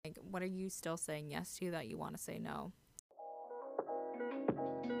What are you still saying yes to that you want to say no?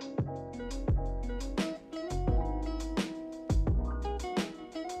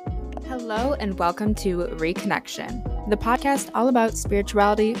 Hello and welcome to Reconnection, the podcast all about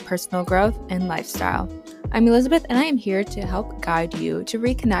spirituality, personal growth, and lifestyle. I'm Elizabeth, and I am here to help guide you to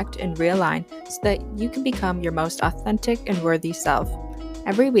reconnect and realign so that you can become your most authentic and worthy self.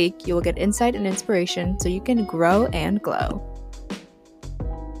 Every week, you will get insight and inspiration so you can grow and glow.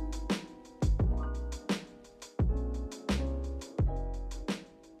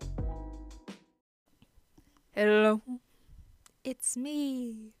 Hello, it's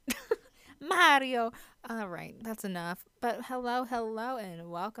me, Mario. All right, that's enough. But hello, and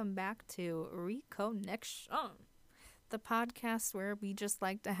welcome back to Reconnection, the podcast where we just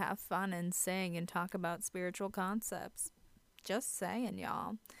like to have fun and sing and talk about spiritual concepts. Just saying,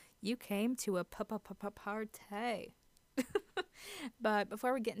 y'all. You came to a party. But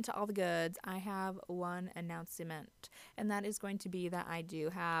before we get into all the goods, I have one announcement, and that is going to be that I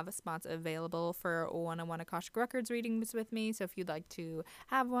do have spots available for one-on-one Akashic Records readings with me. So if you'd like to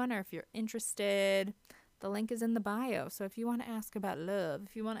have one, or if you're interested, the link is in the bio. So if you want to ask about love,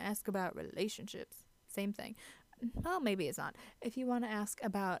 if you want to ask about relationships, same thing. Well, maybe it's not. If you want to ask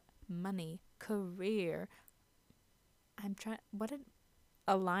about money, career,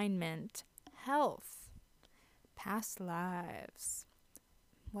 alignment, health, past lives,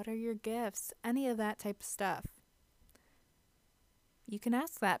 what are your gifts, any of that type of stuff, you can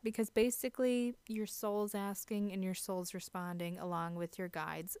ask that, because basically your soul's asking and your soul's responding along with your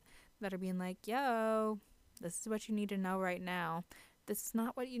guides that are being like, yo, this is what you need to know right now. This is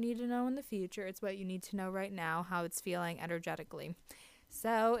not what you need to know in the future. It's what you need to know right now, how it's feeling energetically.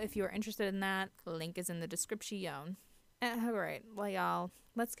 So if you're interested in that, link is in the description. All right, well, y'all,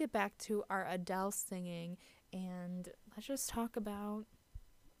 let's get back to our Adele singing, and let's just talk about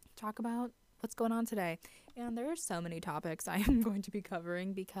what's going on today. And there are so many topics I am going to be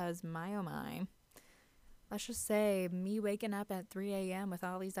covering because, my oh my, let's just say me waking up at 3 a.m. with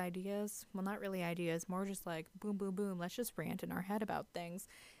all these ideas, well, not really ideas, more just like boom, boom, boom, let's just rant in our head about things.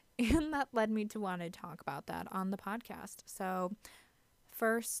 And that led me to want to talk about that on the podcast. So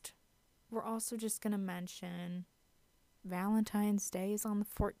first, we're also just going to mention Valentine's Day is on the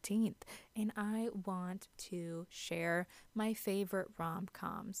 14th, and I want to share my favorite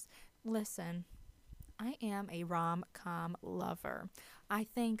rom-coms. Listen, I am a rom-com lover. I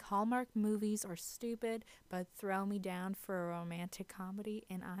think Hallmark movies are stupid, but throw me down for a romantic comedy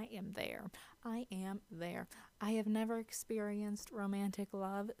and I am there. I am there. I have never experienced romantic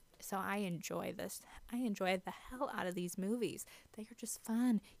love, so I enjoy this. I enjoy the hell out of these movies. They are just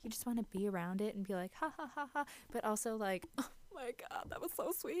fun. You just want to be around it and be like, ha ha ha ha, but also like, oh my God, that was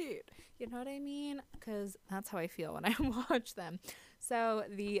so sweet. You know what I mean? Because that's how I feel when I watch them. So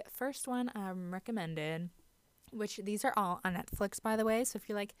the first one recommended, which these are all on Netflix, by the way. So if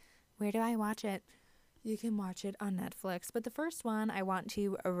you're like, where do I watch it? You can watch it on Netflix. But the first one I want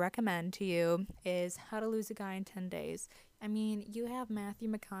to recommend to you is How to Lose a Guy in 10 Days. I mean, you have Matthew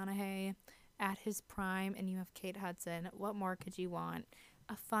McConaughey at his prime and you have Kate Hudson. What more could you want?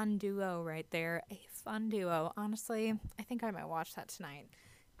 A fun duo right there. A fun duo. Honestly, I think I might watch that tonight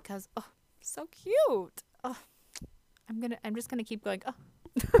because, oh, so cute. Oh, I'm just gonna keep going. Oh.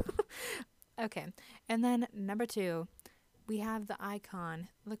 Okay. And then number 2, we have the icon,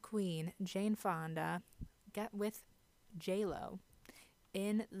 the queen, Jane Fonda, get with J-Lo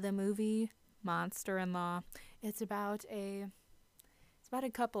in the movie Monster-in-Law. It's about a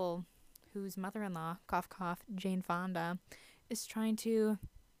couple whose mother-in-law, cough cough, Jane Fonda, is trying to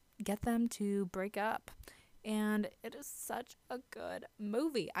get them to break up. And it is such a good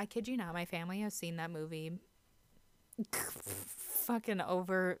movie. I kid you not, my family has seen that movie fucking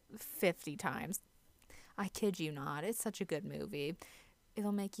over 50 times. I kid you not. It's such a good movie.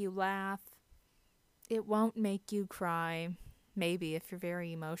 It'll make you laugh. It won't make you cry. Maybe if you're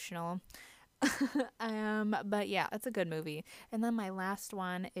very emotional. But yeah, it's a good movie. And then my last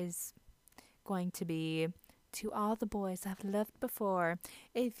one is going to be To All the Boys I've Loved Before.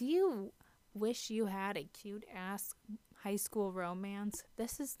 If you wish you had a cute ass high school romance,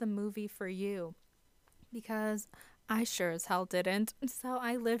 this is the movie for you. Because I sure as hell didn't. So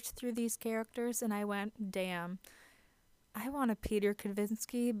I lived through these characters and I went, damn, I want a Peter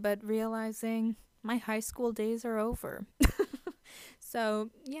Kavinsky, but realizing my high school days are over.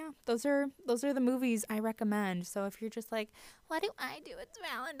 So yeah, those are the movies I recommend. So if you're just like, what do I do? It's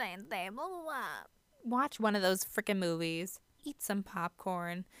Valentine's Day, blah, blah, blah. Watch one of those freaking movies. Eat some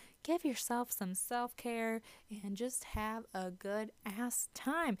popcorn. give yourself some self-care and just have a good ass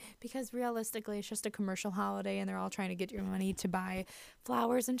time, because realistically it's just a commercial holiday and they're all trying to get your money to buy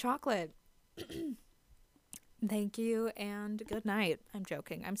flowers and chocolate. Thank you and good night. I'm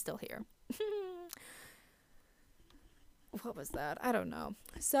joking. I'm still here. What was that? I don't know.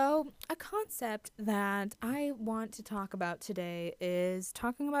 So, a concept that I want to talk about today is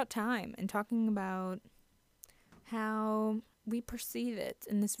talking about time and talking about how we perceive it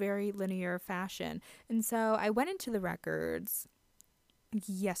in this very linear fashion. And so, I went into the records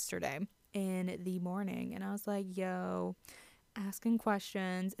yesterday in the morning and I was like, yo, asking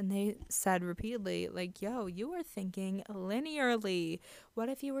questions, and they said repeatedly, like, yo, you are thinking linearly. What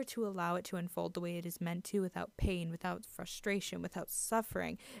if you were to allow it to unfold the way it is meant to, without pain, without frustration, without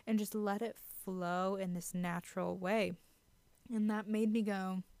suffering, and just let it flow in this natural way? And that made me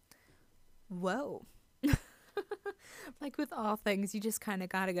go, whoa. Like with all things, you just kind of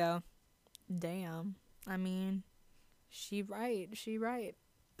gotta go, damn. I mean, she right.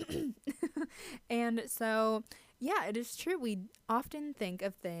 And so, yeah, it is true. We often think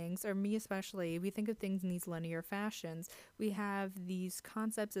of things, or me especially, we think of things in these linear fashions. We have these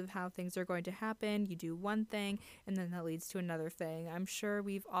concepts of how things are going to happen. You do one thing, and then that leads to another thing. I'm sure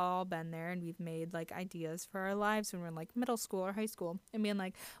we've all been there, and we've made like ideas for our lives when we're in like middle school or high school, and being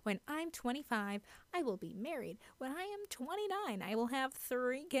like, when I'm 25, I will be married. When I am 29, I will have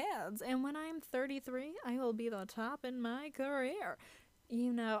 3 kids. And when I'm 33, I will be the top in my career.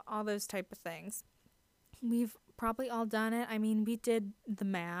 You know, all those type of things. We've probably all done it. I mean, we did the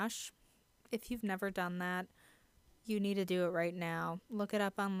MASH. If you've never done that, you need to do it right now. Look it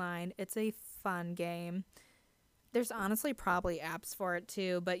up online. It's a fun game. There's honestly probably apps for it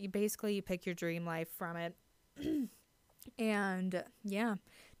too, but you pick your dream life from it. And yeah,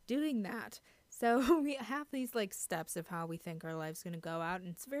 doing that. So we have these like steps of how we think our life's going to go out, and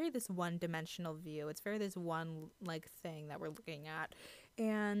it's very this one-dimensional view. It's very this one like thing that we're looking at.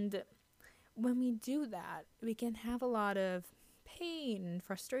 And when we do that, we can have a lot of pain and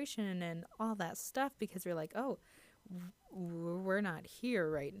frustration and all that stuff, because we're like, oh, we're not here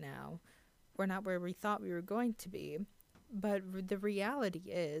right now. We're not where we thought we were going to be. But the reality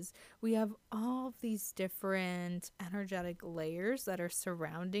is, we have all of these different energetic layers that are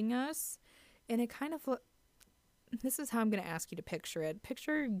surrounding us. And it kind of, this is how I'm going to ask you to picture it.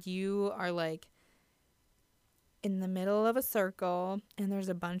 Picture you are like in the middle of a circle and there's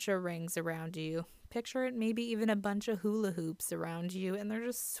a bunch of rings around you. Picture it, maybe even a bunch of hula hoops around you, and they're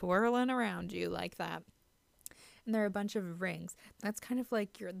just swirling around you like that. And there are a bunch of rings. That's kind of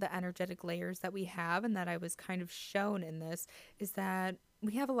like the energetic layers that we have, and that I was kind of shown in this, is that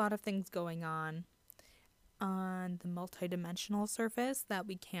we have a lot of things going on the multidimensional surface that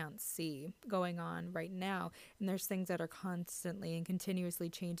we can't see going on right now. And there's things that are constantly and continuously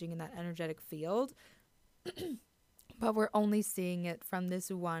changing in that energetic field. But we're only seeing it from this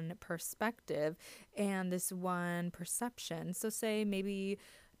one perspective and this one perception. So say maybe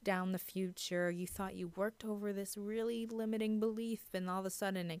down the future you thought you worked over this really limiting belief and all of a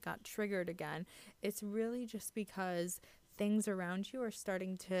sudden it got triggered again. It's really just because things around you are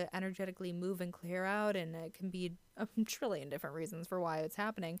starting to energetically move and clear out, and it can be a trillion different reasons for why it's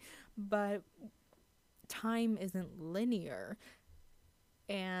happening. But time isn't linear.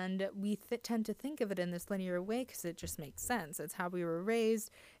 And we tend to think of it in this linear way because it just makes sense. It's how we were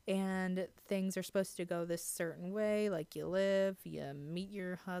raised, and things are supposed to go this certain way. Like you live, you meet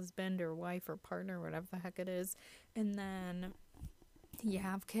your husband or wife or partner, whatever the heck it is, and then you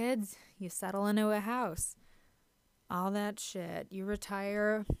have kids, you settle into a house, all that shit. You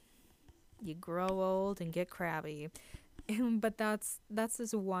retire, you grow old and get crabby. But that's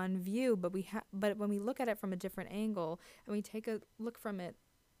this one view, but when we look at it from a different angle and we take a look from it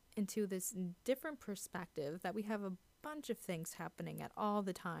into this different perspective, that we have a bunch of things happening at all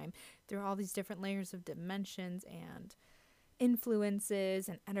the time. There are all these different layers of dimensions and influences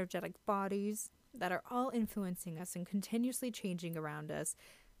and energetic bodies that are all influencing us and continuously changing around us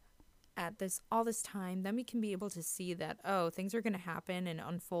at all this time. Then we can be able to see that, oh, things are going to happen and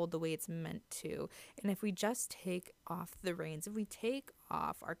unfold the way it's meant to. And if we just take off the reins, if we take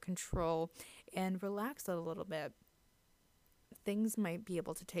off our control and relax a little bit, things might be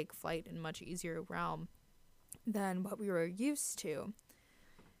able to take flight in a much easier realm than what we were used to.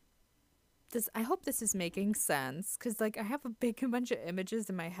 I hope this is making sense, because like I have a bunch of images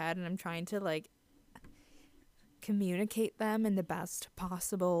in my head and I'm trying to like communicate them in the best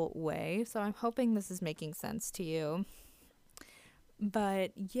possible way. So I'm hoping this is making sense to you.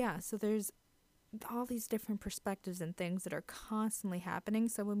 But yeah, so there's all these different perspectives and things that are constantly happening.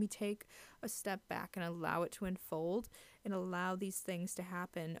 So when we take a step back and allow it to unfold and allow these things to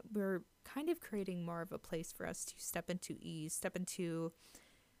happen, we're kind of creating more of a place for us to step into ease, step into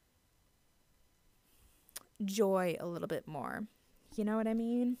joy a little bit more. You know what I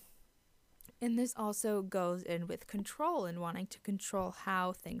mean? And this also goes in with control and wanting to control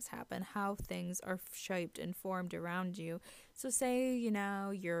how things happen, how things are shaped and formed around you. So say,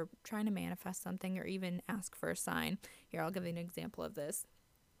 you're trying to manifest something or even ask for a sign. Here, I'll give you an example of this.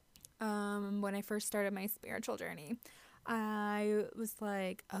 When I first started my spiritual journey, I was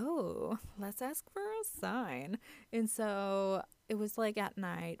like, oh, let's ask for a sign. And so it was like at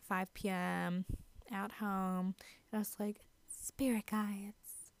night, 5 p.m., at home. And I was like, spirit guides,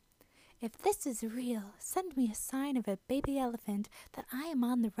 if this is real, send me a sign of a baby elephant that I am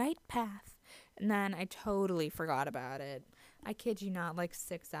on the right path. And then I totally forgot about it. I kid you not, like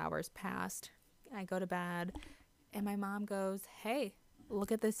 6 hours passed. I go to bed, and my mom goes, hey,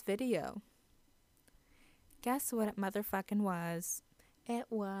 look at this video. Guess what it motherfucking was? It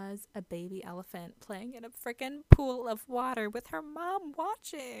was a baby elephant playing in a freaking pool of water with her mom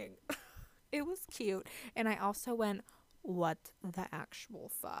watching. It was cute. And I also went, what the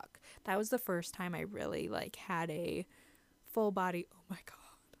actual fuck? That was the first time I really had a full body, oh my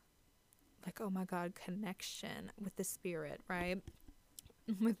god, connection with the spirit, right?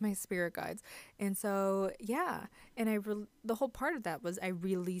 With my spirit guides. And so, yeah. And the whole part of that was I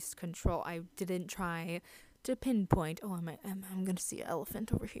released control. I didn't try to pinpoint, I'm gonna see an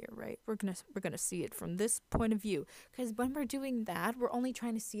elephant over here, right? We're gonna see it from this point of view, because when we're doing that, we're only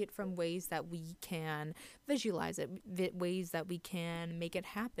trying to see it from ways that we can visualize it, ways that we can make it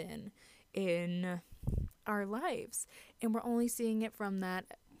happen in our lives, and we're only seeing it from that,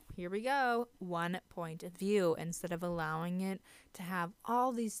 here we go, one point of view, instead of allowing it to have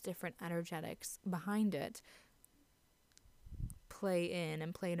all these different energetics behind it play in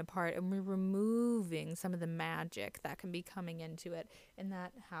and playing a part, and we're removing some of the magic that can be coming into it, and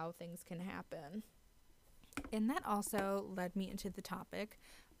that how things can happen. And that also led me into the topic.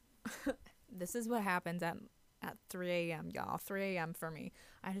 This is what happens at 3 a.m., y'all. 3 a.m. for me.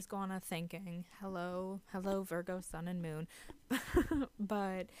 I just go on a thinking, hello Virgo, sun and moon.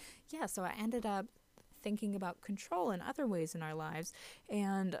 But yeah, so I ended up thinking about control in other ways in our lives,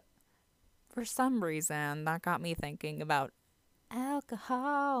 and for some reason that got me thinking about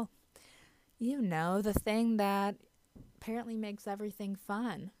alcohol. The thing that apparently makes everything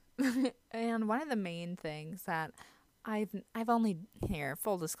fun. And one of the main things that I've only, here,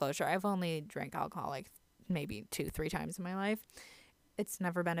 full disclosure, I've only drank alcohol like maybe 2-3 times in my life. It's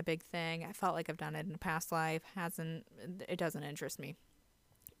never been a big thing. I felt like I've done it in a past life. It doesn't interest me.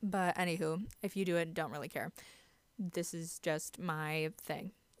 But anywho, if you do it, don't really care. This is just my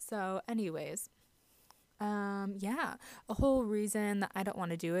thing. So anyways, a whole reason that I don't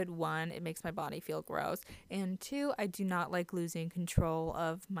want to do it: 1, it makes my body feel gross, and 2, I do not like losing control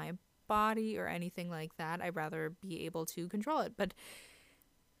of my body or anything like that. I'd rather be able to control it. But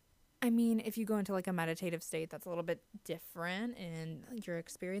I mean, if you go into a meditative state, that's a little bit different and you're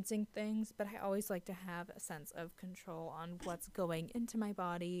experiencing things, but I always like to have a sense of control on what's going into my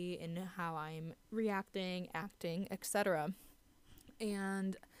body and how I'm reacting, acting, etc.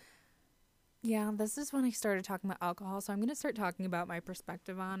 And yeah, this is when I started talking about alcohol, so I'm going to start talking about my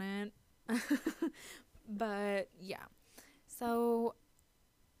perspective on it. But yeah. So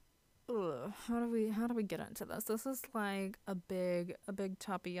how do we get into this? This is like a big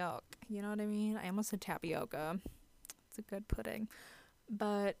tapioca. You know what I mean? I almost said tapioca. It's a good pudding.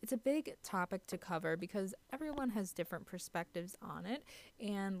 But it's a big topic to cover because everyone has different perspectives on it.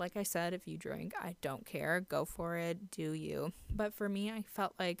 And like I said, if you drink, I don't care. Go for it. Do you. But for me, I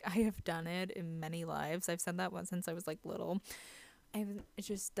felt like I have done it in many lives. I've said that once since I was little. It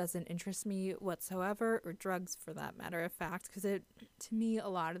just doesn't interest me whatsoever, or drugs for that matter of fact, because to me, a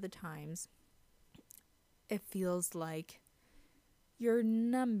lot of the times, it feels like you're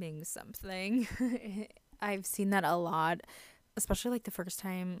numbing something. I've seen that a lot. Especially the first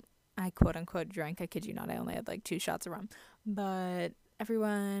time I quote unquote drank. I kid you not, I only had 2 shots of rum. But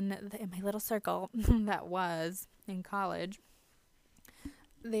everyone in my little circle that was in college,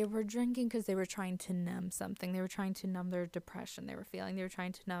 they were drinking because they were trying to numb something. They were trying to numb their depression they were feeling. They were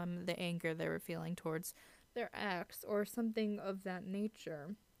trying to numb the anger they were feeling towards their ex or something of that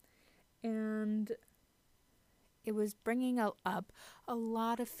nature. And it was bringing up a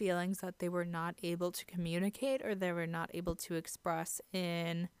lot of feelings that they were not able to communicate or they were not able to express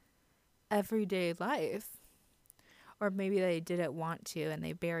in everyday life. Or maybe they didn't want to and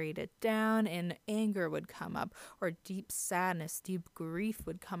they buried it down, and anger would come up, or deep sadness, deep grief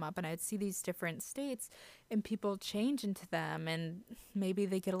would come up. And I'd see these different states and people change into them, and maybe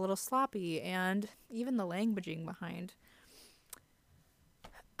they get a little sloppy. And even the languaging behind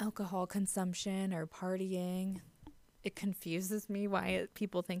alcohol consumption or partying, it confuses me why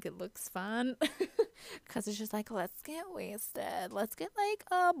people think it looks fun. Because it's just like, let's get wasted. Let's get, like,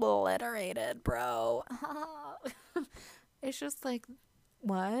 obliterated, bro. It's just like,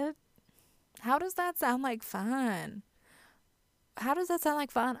 what? How does that sound like fun? How does that sound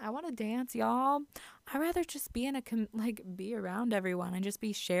like fun? I want to dance, y'all. I'd rather just be in a, be around everyone and just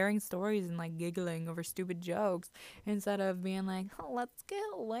be sharing stories and, like, giggling over stupid jokes instead of being like, oh, let's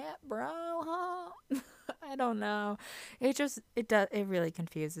get lit, bro. Huh? I don't know. It really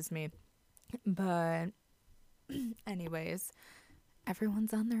confuses me. But anyways,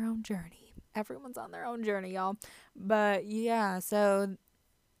 everyone's on their own journey. Everyone's on their own journey, y'all. But yeah, so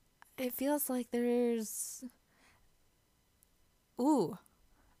it feels like there's... Ooh.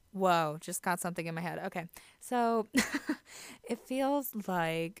 Whoa, just got something in my head. Okay. So it feels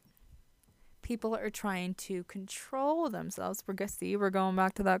like people are trying to control themselves. We're going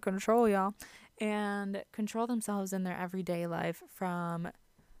back to that control, y'all. And control themselves in their everyday life from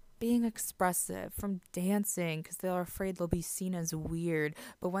being expressive, from dancing, because they're afraid they'll be seen as weird,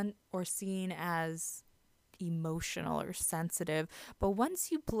 or seen as emotional or sensitive. But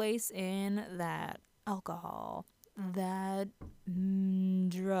once you place in that alcohol, that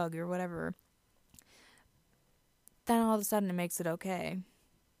drug or whatever, then all of a sudden it makes it okay,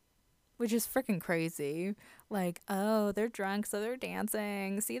 which is freaking crazy. Like, oh, they're drunk, so they're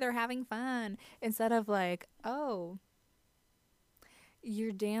dancing. See, they're having fun. Instead of like, oh,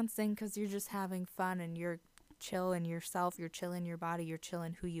 you're dancing because you're just having fun and you're chill in yourself, you're chill in your body, you're chill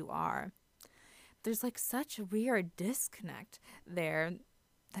in who you are. There's like such a weird disconnect there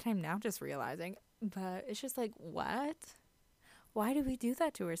that I'm now just realizing. But it's just like, what? Why do we do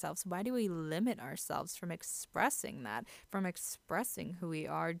that to ourselves? Why do we limit ourselves from expressing that, from expressing who we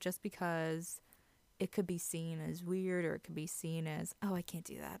are, just because it could be seen as weird, or it could be seen as, oh, I can't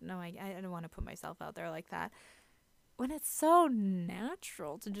do that. No, I don't want to put myself out there like that. When it's so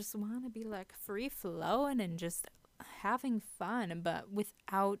natural to just want to be like free flowing and just having fun, but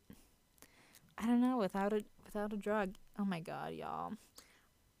without, I don't know, without a drug. Oh my God, y'all.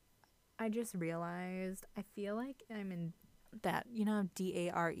 I just realized I feel like I'm in that,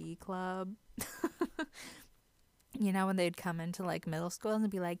 DARE club. When they'd come into like middle school and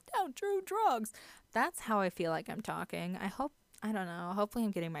be like, don't do drugs. That's how I feel like I'm talking. I don't know. Hopefully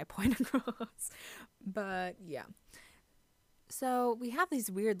I'm getting my point across. But yeah. So we have these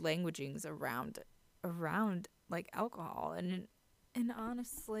weird languagings around like alcohol, and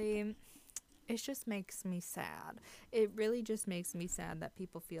honestly, it just makes me sad. It really just makes me sad that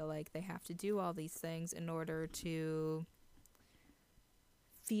people feel like they have to do all these things in order to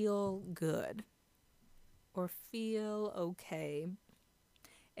feel good or feel okay.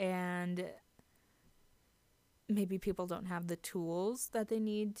 And maybe people don't have the tools that they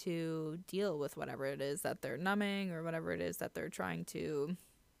need to deal with whatever it is that they're numbing, or whatever it is that they're trying to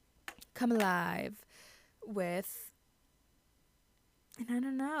come alive with. And I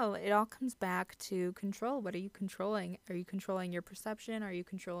don't know, it all comes back to control. What are you controlling? Are you controlling your perception? Are you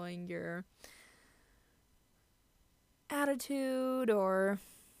controlling your attitude, or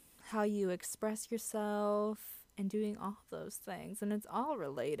how you express yourself, and doing all of those things? And it's all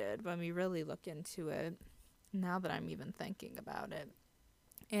related when we really look into it, now that I'm even thinking about it.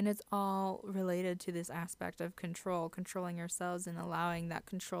 And it's all related to this aspect of controlling ourselves and allowing that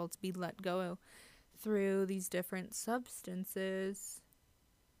control to be let go through these different substances.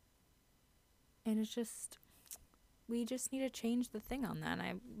 And it's just, we just need to change the thing on that.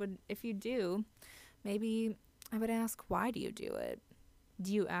 And if you do, maybe I would ask, why do you do it?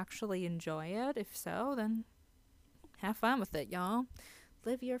 Do you actually enjoy it? If so, then have fun with it, y'all.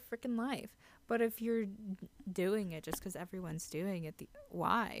 Live your freaking life. But if you're doing it just because everyone's doing it,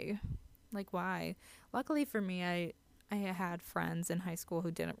 why? Like, why? Luckily for me, I had friends in high school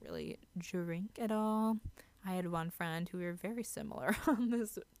who didn't really drink at all. I had one friend who we were very similar on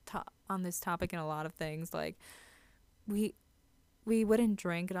this topic and a lot of things. Like, we wouldn't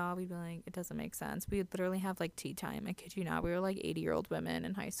drink at all. We'd be like, it doesn't make sense. We would literally have like tea time. I kid you not. We were like 80-year-old women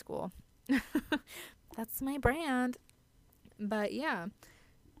in high school. That's my brand. But yeah,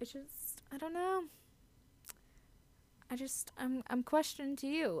 it's just, I don't know. I'm questioning to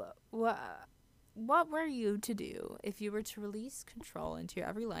you. What were you to do if you were to release control into your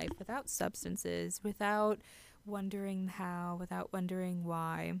every life without substances, without wondering how, without wondering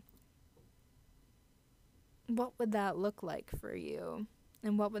why? what would that look like for you?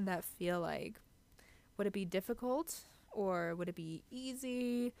 And what would that feel like? Would it be difficult? Or would it be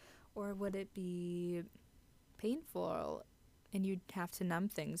easy? Or would it be painful and you'd have to numb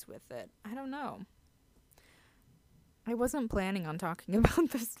things with it? I don't know. I wasn't planning on talking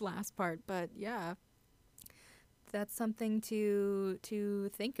about this last part, but yeah, that's something to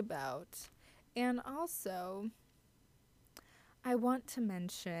think about. And also, I want to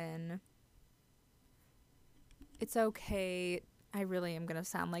mention, it's okay. I really am going to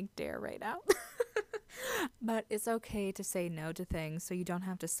sound like Dare right now. But it's okay to say no to things so you don't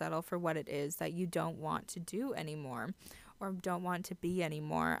have to settle for what it is that you don't want to do anymore or don't want to be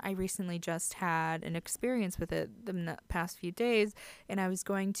anymore. I recently just had an experience with it the past few days, and I was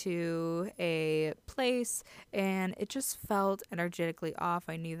going to a place and it just felt energetically off.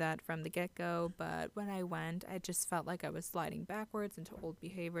 I knew that from the get-go, but when I went, I just felt like I was sliding backwards into old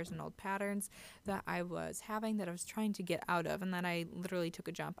behaviors and old patterns that I was having, that I was trying to get out of, and that I literally took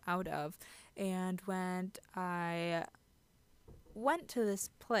a jump out of. And when I went to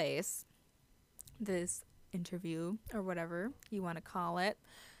this place, this interview or whatever you want to call it,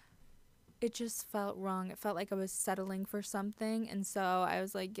 it just felt wrong. It felt like I was settling for something. And so I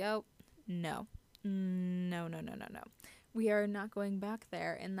was like, yo, no. We are not going back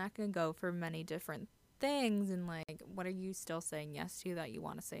there. And that can go for many different things. And like, what are you still saying yes to that you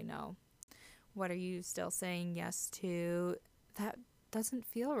want to say no? What are you still saying yes to that doesn't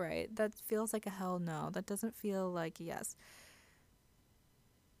feel right? That feels like a hell no. That doesn't feel like yes.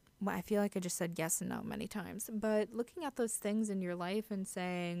 Well, I feel like I just said yes and no many times. But looking at those things in your life and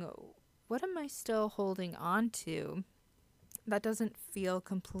saying, what am I still holding on to that doesn't feel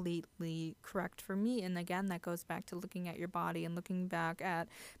completely correct for me? And again, that goes back to looking at your body and looking back at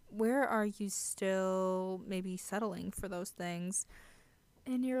where are you still maybe settling for those things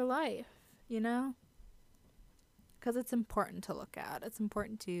in your life, you know? Because it's important to look at. It's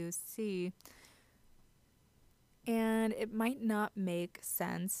important to see. And it might not make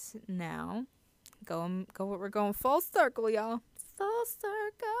sense now. We're going full circle, y'all. Full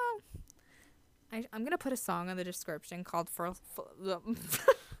circle. I'm going to put a song in the description called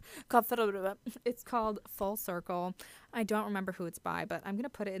it's called Full Circle. I don't remember who it's by, but I'm going to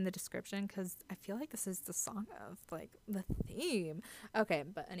put it in the description because I feel like this is the song of, like, the theme. Okay,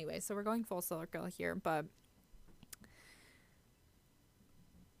 but anyway, so we're going full circle here, but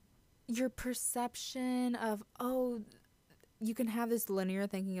your perception of, you can have this linear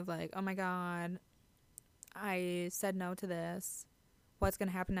thinking of like, oh my God, I said no to this. What's going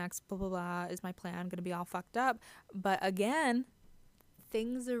to happen next? Blah, blah, blah. Is my plan going to be all fucked up? But again,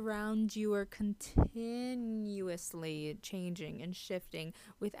 things around you are continuously changing and shifting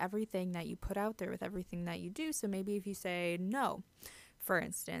with everything that you put out there, with everything that you do. So maybe if you say no, for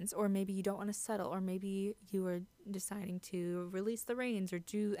instance, or maybe you don't want to settle, or maybe you are deciding to release the reins or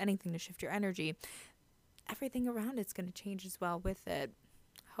do anything to shift your energy, everything around it's going to change as well with it.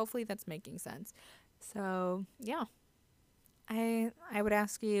 Hopefully that's making sense. So yeah, I would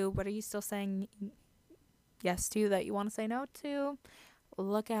ask you, what are you still saying yes to that you want to say no to?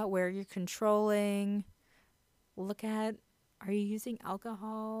 Look at where you're controlling. Look at, are you using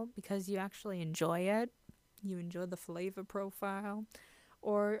alcohol because you actually enjoy it? You enjoy the flavor profile?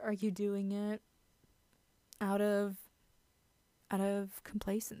 Or are you doing it out of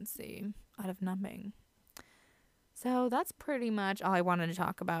complacency, out of numbing? So that's pretty much all I wanted to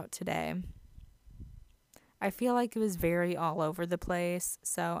talk about today. I feel like it was very all over the place,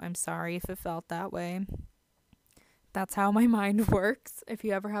 so I'm sorry if it felt that way. That's how my mind works. If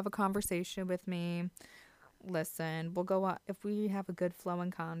you ever have a conversation with me, listen, we'll go, if we have a good flowing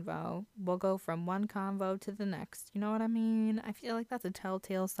convo, we'll go from one convo to the next. You know what I mean? I feel like that's a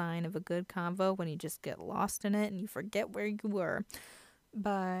telltale sign of a good convo, when you just get lost in it and you forget where you were.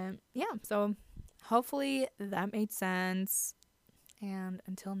 But yeah, so hopefully that made sense. And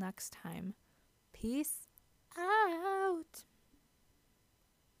until next time, peace out.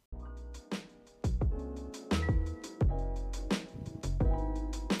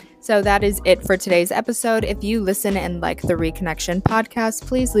 So that is it for today's episode. If you listen and like the Reconnection podcast,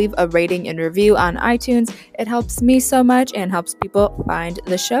 please leave a rating and review on iTunes. It helps me so much and helps people find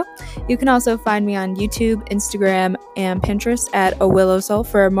the show. You can also find me on YouTube, Instagram, and Pinterest at A Willow Soul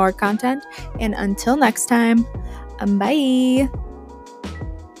for more content. And until next time, bye.